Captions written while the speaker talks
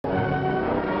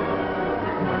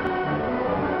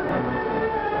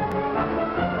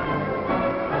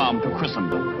bound to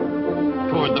Christendom,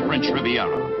 toured the French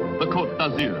Riviera, the Côte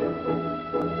d'Azur,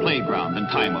 playground in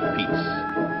time of peace.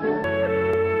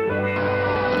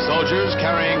 The soldiers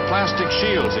carrying plastic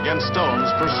shields against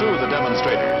stones pursue the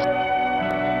demonstrators.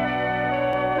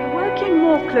 Working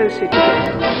more closely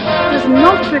together does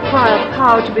not require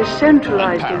power to be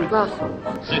centralized in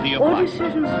Brussels. City of All Light.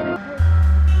 decisions.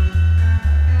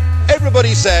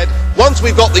 Everybody said, once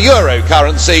we've got the euro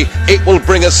currency, it will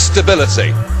bring us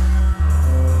stability.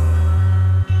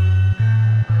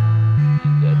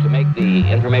 To make the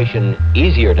information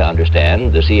easier to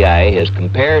understand, the CIA has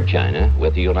compared China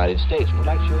with the United States. We'd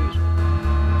like to show you some.